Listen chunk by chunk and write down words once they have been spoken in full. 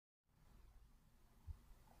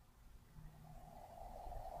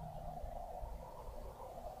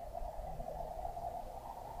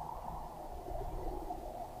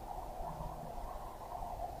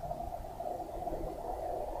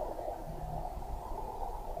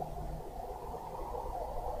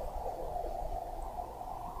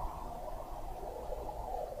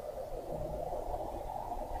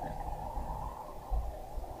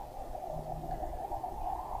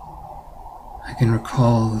can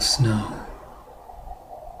recall the snow.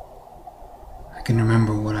 I can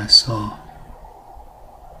remember what I saw.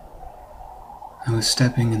 I was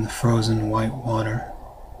stepping in the frozen white water,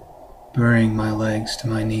 burying my legs to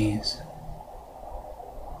my knees.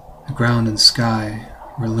 The ground and sky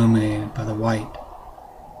were illuminated by the white,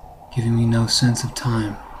 giving me no sense of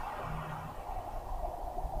time.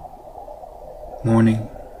 Morning,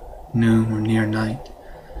 noon, or near night,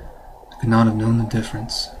 I could not have known the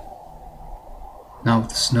difference. Not with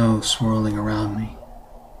the snow swirling around me,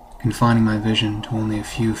 confining my vision to only a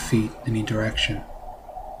few feet in any direction,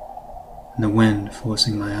 and the wind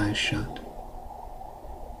forcing my eyes shut.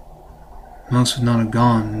 Most would not have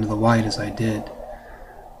gone into the white as I did,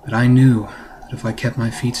 but I knew that if I kept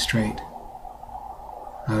my feet straight,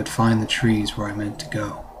 I would find the trees where I meant to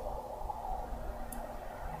go.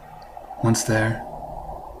 Once there,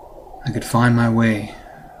 I could find my way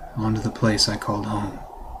onto the place I called home.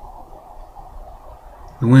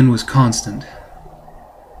 The wind was constant,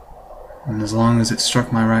 and as long as it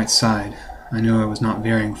struck my right side, I knew I was not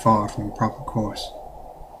veering far from a proper course.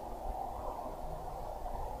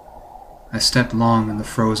 I stepped long in the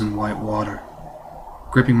frozen white water,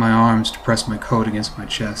 gripping my arms to press my coat against my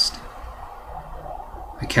chest.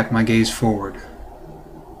 I kept my gaze forward,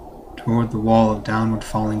 toward the wall of downward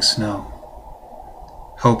falling snow,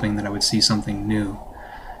 hoping that I would see something new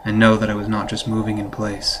and know that I was not just moving in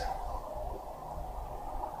place.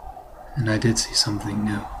 And I did see something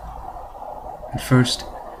new. At first,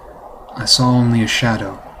 I saw only a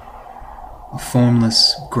shadow, a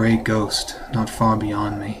formless, gray ghost not far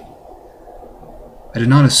beyond me. I did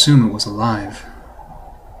not assume it was alive,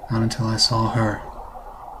 not until I saw her.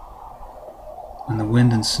 When the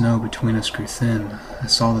wind and snow between us grew thin, I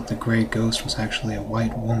saw that the gray ghost was actually a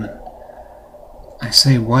white woman. I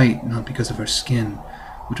say white not because of her skin,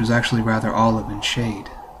 which was actually rather olive in shade,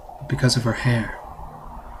 but because of her hair.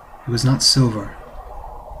 It was not silver,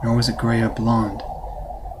 nor was it gray or blonde.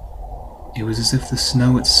 It was as if the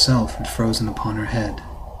snow itself had frozen upon her head.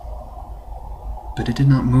 But it did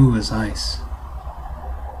not move as ice.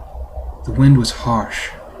 The wind was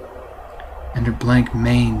harsh, and her blank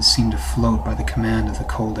mane seemed to float by the command of the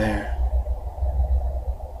cold air.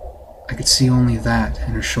 I could see only that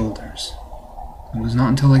and her shoulders. It was not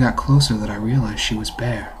until I got closer that I realized she was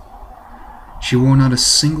bare. She wore not a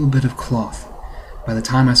single bit of cloth. By the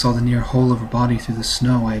time I saw the near hole of her body through the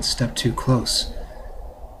snow, I had stepped too close.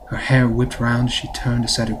 Her hair whipped round as she turned to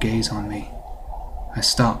set her gaze on me. I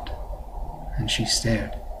stopped, and she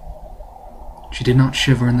stared. She did not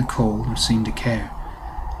shiver in the cold or seem to care.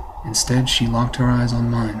 Instead, she locked her eyes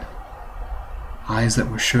on mine. Eyes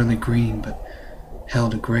that were surely green, but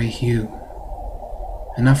held a gray hue,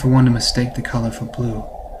 enough for one to mistake the color for blue.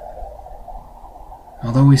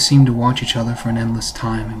 Although we seemed to watch each other for an endless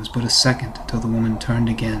time, it was but a second until the woman turned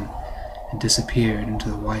again and disappeared into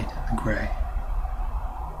the white and the gray.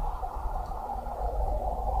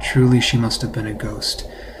 Truly she must have been a ghost,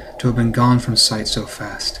 to have been gone from sight so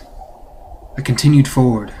fast. I continued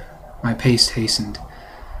forward, my pace hastened.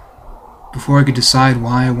 Before I could decide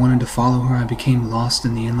why I wanted to follow her, I became lost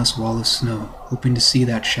in the endless wall of snow, hoping to see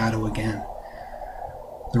that shadow again.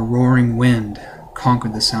 The roaring wind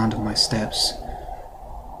conquered the sound of my steps,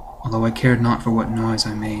 although I cared not for what noise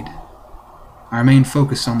I made. I remained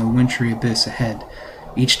focused on the wintry abyss ahead.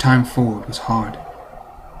 Each time forward was hard.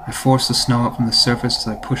 I forced the snow up from the surface as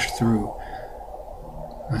I pushed through.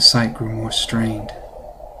 My sight grew more strained.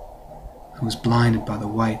 I was blinded by the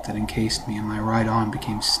white that encased me, and my right arm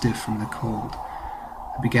became stiff from the cold.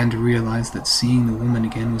 I began to realize that seeing the woman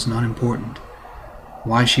again was not important.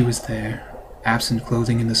 Why she was there, absent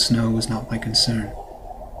clothing in the snow, was not my concern.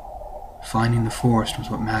 Finding the forest was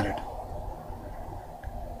what mattered.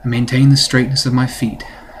 I maintained the straightness of my feet,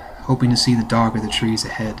 hoping to see the dark of the trees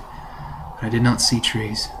ahead, but I did not see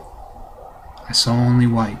trees. I saw only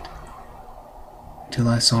white, until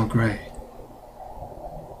I saw gray.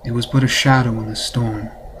 It was but a shadow in the storm.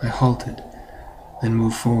 I halted, then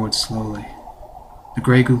moved forward slowly. The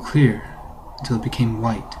gray grew clear until it became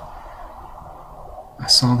white. I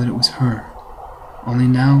saw that it was her, only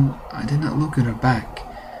now I did not look at her back.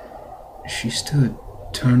 She stood,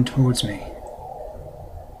 turned towards me.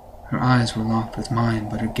 Her eyes were locked with mine,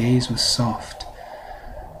 but her gaze was soft.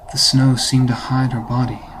 The snow seemed to hide her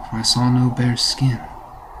body, for I saw no bare skin.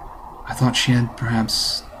 I thought she had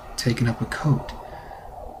perhaps taken up a coat,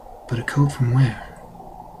 but a coat from where?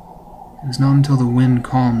 It was not until the wind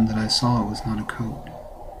calmed that I saw it was not a coat.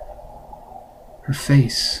 Her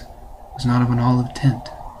face was not of an olive tint,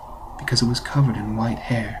 because it was covered in white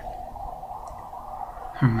hair.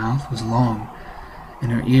 Her mouth was long,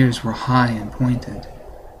 and her ears were high and pointed.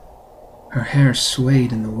 Her hair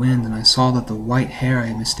swayed in the wind, and I saw that the white hair I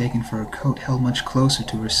had mistaken for a coat held much closer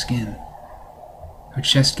to her skin. Her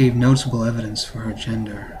chest gave noticeable evidence for her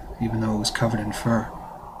gender, even though it was covered in fur.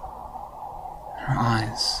 Her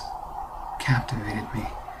eyes captivated me.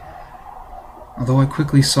 Although I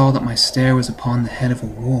quickly saw that my stare was upon the head of a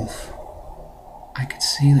wolf, I could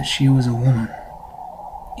see that she was a woman,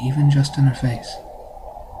 even just in her face.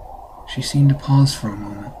 She seemed to pause for a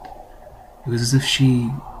moment. It was as if she,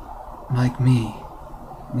 like me,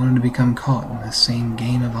 wanted to become caught in this same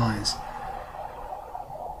game of eyes.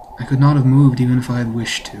 I could not have moved even if I had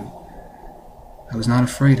wished to. I was not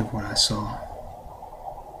afraid of what I saw.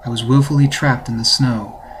 I was willfully trapped in the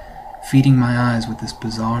snow, feeding my eyes with this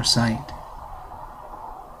bizarre sight.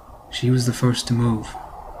 She was the first to move.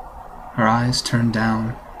 Her eyes turned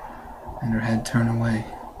down, and her head turned away,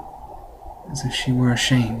 as if she were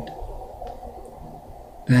ashamed.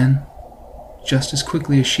 Then, just as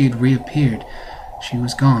quickly as she had reappeared, she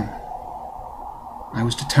was gone. I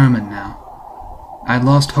was determined now. I had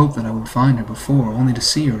lost hope that I would find her before, only to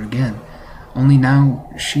see her again. Only now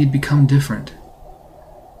she had become different.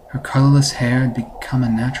 Her colorless hair had become a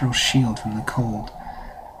natural shield from the cold.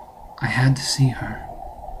 I had to see her.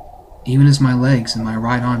 Even as my legs and my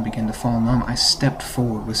right arm began to fall numb, I stepped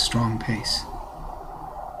forward with strong pace.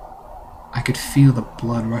 I could feel the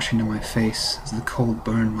blood rushing to my face as the cold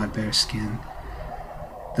burned my bare skin.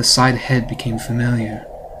 The side ahead became familiar.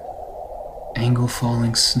 Angle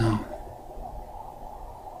falling snow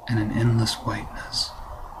and an endless whiteness.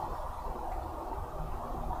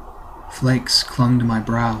 Flakes clung to my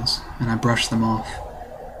brows, and I brushed them off,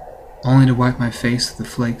 only to wipe my face with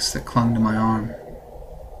the flakes that clung to my arm.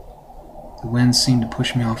 The wind seemed to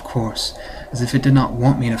push me off course, as if it did not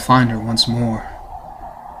want me to find her once more.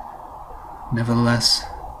 Nevertheless,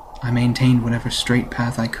 I maintained whatever straight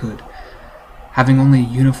path I could, having only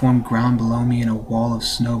uniform ground below me and a wall of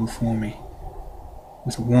snow before me.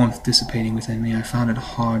 With warmth dissipating within me, I found it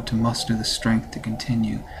hard to muster the strength to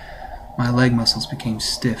continue. My leg muscles became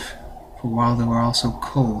stiff, for while they were also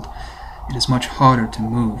cold, it is much harder to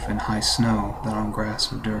move in high snow than on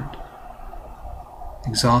grass or dirt.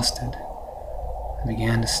 Exhausted, I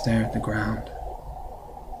began to stare at the ground.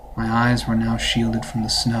 My eyes were now shielded from the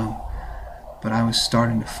snow, but I was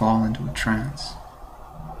starting to fall into a trance.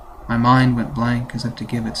 My mind went blank as if to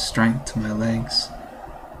give its strength to my legs.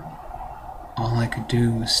 All I could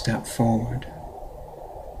do was step forward.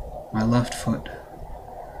 My left foot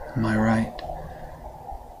and my right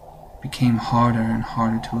became harder and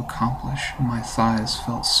harder to accomplish, and my thighs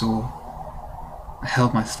felt sore. I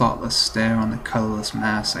held my thoughtless stare on the colorless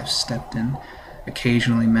mass I stepped in,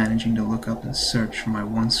 occasionally managing to look up and search for my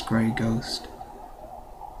once gray ghost.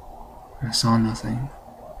 I saw nothing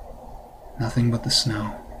but the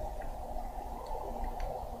snow.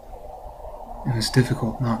 It was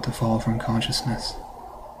difficult not to fall from consciousness.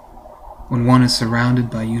 When one is surrounded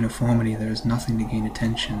by uniformity, there is nothing to gain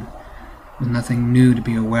attention, with nothing new to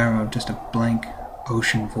be aware of, just a blank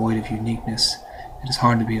ocean void of uniqueness. It is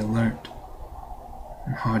hard to be alert,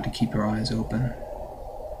 and hard to keep your eyes open.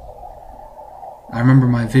 I remember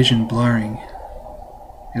my vision blurring.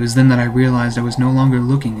 It was then that I realized I was no longer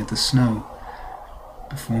looking at the snow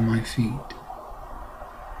before my feet.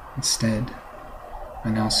 Instead, I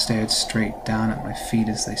now stared straight down at my feet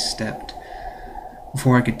as they stepped.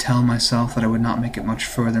 Before I could tell myself that I would not make it much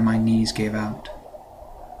further, my knees gave out.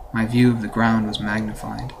 My view of the ground was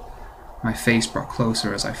magnified. My face brought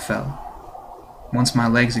closer as I fell. Once my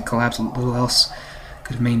legs had collapsed, little else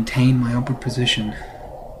could have maintained my upward position.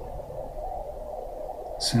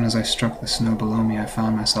 As soon as I struck the snow below me, I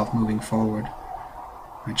found myself moving forward.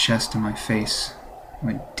 My chest and my face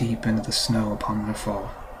went deep into the snow upon my fall.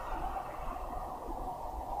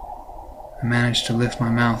 I managed to lift my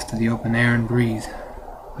mouth to the open air and breathe,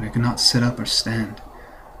 but I could not sit up or stand.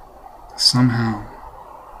 Somehow,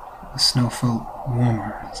 the snow felt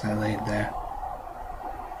warmer as I laid there.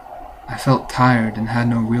 I felt tired and had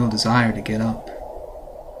no real desire to get up.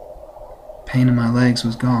 Pain in my legs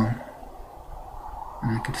was gone,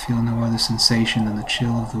 and I could feel no other sensation than the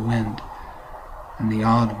chill of the wind and the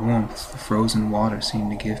odd warmth the frozen water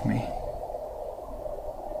seemed to give me.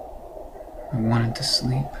 I wanted to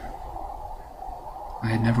sleep. I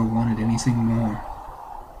had never wanted anything more.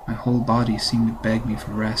 My whole body seemed to beg me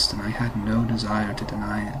for rest, and I had no desire to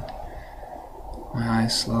deny it. My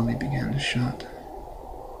eyes slowly began to shut.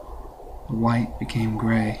 The white became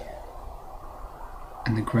gray,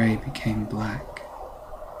 and the gray became black.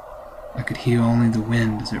 I could hear only the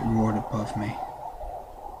wind as it roared above me.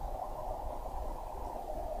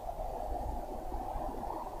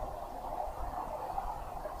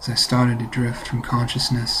 As I started to drift from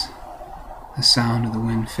consciousness, The sound of the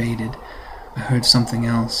wind faded. I heard something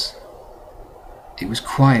else. It was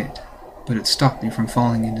quiet, but it stopped me from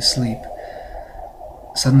falling into sleep.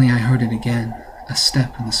 Suddenly I heard it again, a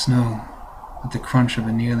step in the snow, with the crunch of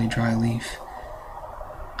a nearly dry leaf.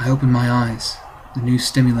 I opened my eyes. The new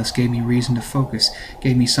stimulus gave me reason to focus,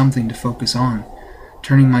 gave me something to focus on.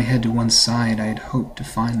 Turning my head to one side, I had hoped to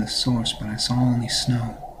find the source, but I saw only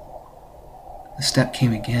snow. The step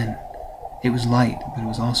came again. It was light, but it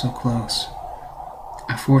was also close.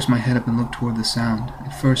 I forced my head up and looked toward the sound.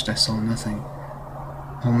 At first I saw nothing,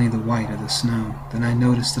 only the white of the snow. Then I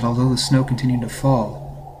noticed that although the snow continued to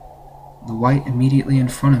fall, the white immediately in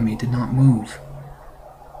front of me did not move.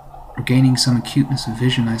 Regaining some acuteness of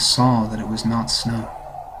vision, I saw that it was not snow.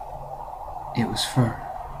 It was fur.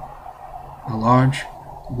 A large,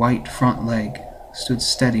 white front leg stood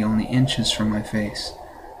steady only inches from my face.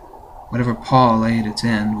 Whatever paw lay at its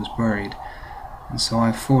end was buried, and so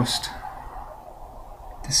I forced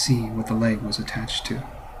to see what the leg was attached to.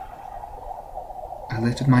 I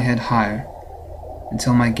lifted my head higher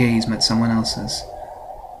until my gaze met someone else's.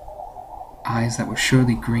 Eyes that were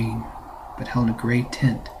surely green, but held a gray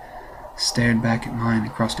tint, stared back at mine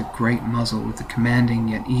across a great muzzle with the commanding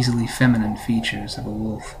yet easily feminine features of a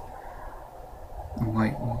wolf. A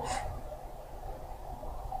white wolf.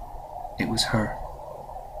 It was her.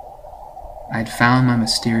 I had found my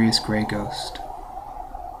mysterious gray ghost.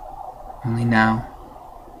 Only now,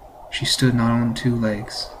 she stood not on 2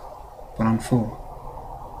 legs, but on 4.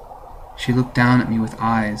 She looked down at me with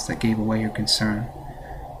eyes that gave away her concern.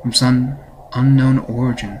 From some unknown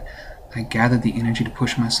origin, I gathered the energy to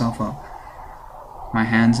push myself up. My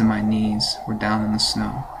hands and my knees were down in the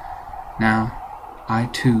snow. Now, I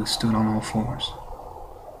too stood on all 4s.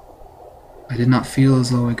 I did not feel as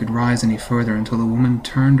though I could rise any further until the woman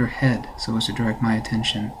turned her head so as to direct my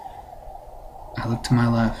attention. I looked to my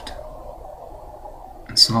left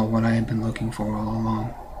and saw what I had been looking for all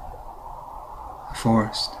along. The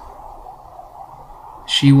forest.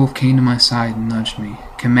 The she-wolf came to my side and nudged me,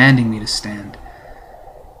 commanding me to stand.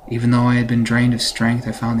 Even though I had been drained of strength,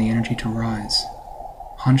 I found the energy to rise.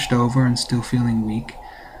 Hunched over and still feeling weak,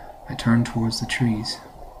 I turned towards the trees.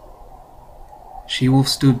 She-wolf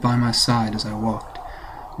stood by my side as I walked,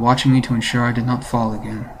 watching me to ensure I did not fall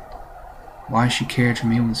again. Why she cared for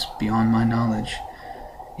me was beyond my knowledge.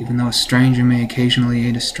 Even though a stranger may occasionally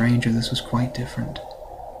aid a stranger, this was quite different.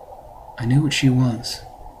 I knew what she was,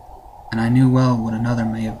 and I knew well what another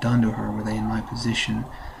may have done to her were they in my position.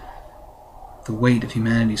 The weight of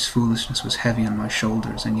humanity's foolishness was heavy on my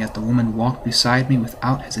shoulders, and yet the woman walked beside me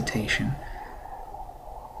without hesitation.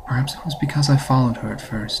 Perhaps it was because I followed her at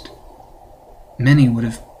first. Many would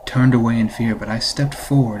have turned away in fear, but I stepped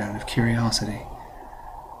forward out of curiosity.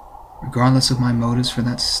 Regardless of my motives for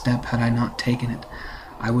that step, had I not taken it,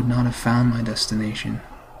 I would not have found my destination.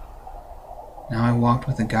 Now I walked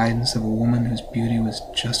with the guidance of a woman whose beauty was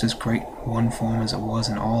just as great in one form as it was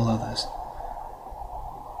in all others.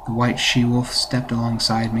 The white she-wolf stepped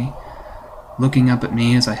alongside me, looking up at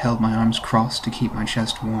me as I held my arms crossed to keep my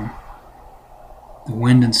chest warm. The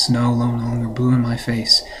wind and snow no longer blew in my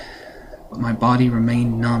face, but my body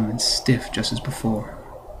remained numb and stiff just as before.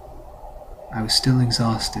 I was still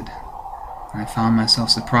exhausted, and I found myself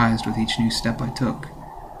surprised with each new step I took.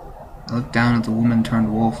 I looked down at the woman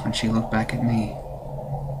turned wolf, and she looked back at me.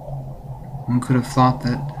 One could have thought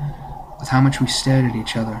that, with how much we stared at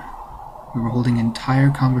each other, we were holding entire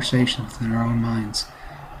conversations within our own minds.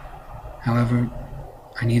 However,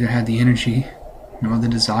 I neither had the energy nor the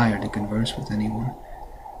desire to converse with anyone.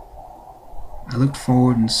 I looked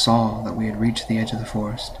forward and saw that we had reached the edge of the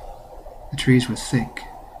forest. The trees were thick,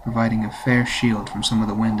 providing a fair shield from some of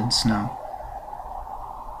the wind and snow.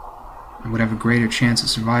 I would have a greater chance of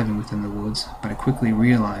surviving within the woods, but I quickly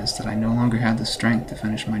realized that I no longer had the strength to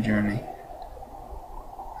finish my journey.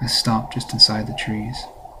 I stopped just inside the trees.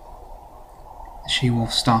 The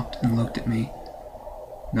she-wolf stopped and looked at me,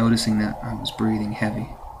 noticing that I was breathing heavy.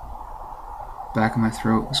 The back of my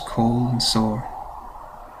throat was cold and sore.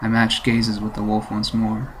 I matched gazes with the wolf once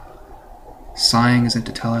more, sighing as if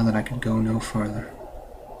to tell her that I could go no further.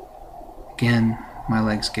 Again, my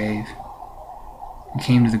legs gave. I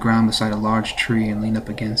came to the ground beside a large tree and leaned up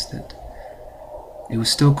against it. It was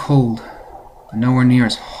still cold, but nowhere near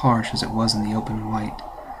as harsh as it was in the open white.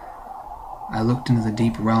 I looked into the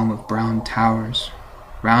deep realm of brown towers,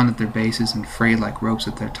 round at their bases and frayed like ropes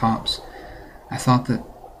at their tops. I thought that,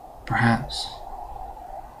 perhaps,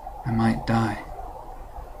 I might die.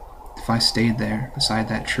 If I stayed there, beside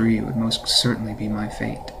that tree, it would most certainly be my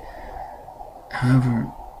fate.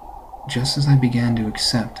 However, just as I began to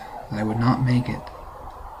accept that I would not make it,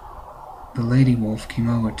 the lady wolf came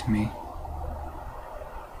over to me.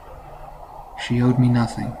 She owed me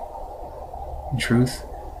nothing. In truth,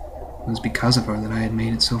 it was because of her that I had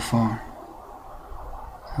made it so far.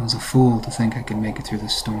 I was a fool to think I could make it through the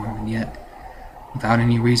storm, and yet, without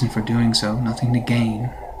any reason for doing so, nothing to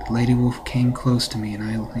gain, the lady wolf came close to me and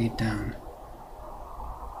I laid down.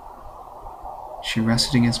 She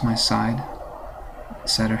rested against my side and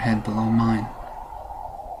set her head below mine.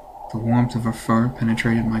 The warmth of her fur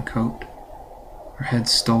penetrated my coat. Her head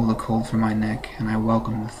stole the cold from my neck, and I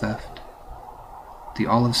welcomed the theft. The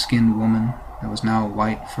olive-skinned woman that was now a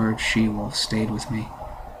white-furred she-wolf stayed with me.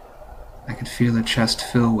 I could feel her chest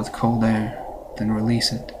fill with cold air, then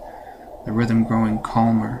release it, the rhythm growing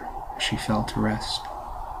calmer as she fell to rest.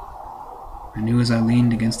 I knew as I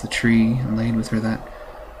leaned against the tree and laid with her that,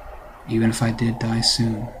 even if I did die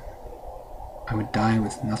soon, I would die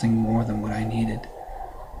with nothing more than what I needed.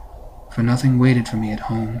 For nothing waited for me at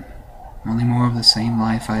home, only more of the same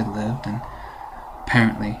life I had lived and,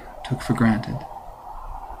 apparently, took for granted.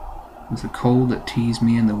 With the cold that teased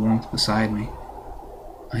me and the warmth beside me,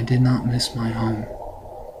 I did not miss my home.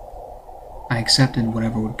 I accepted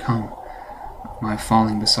whatever would come, my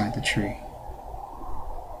falling beside the tree,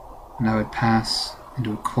 and I would pass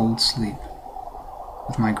into a cold sleep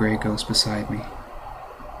with my gray ghost beside me,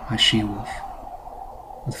 my she-wolf,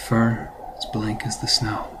 with fur as blank as the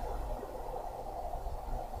snow.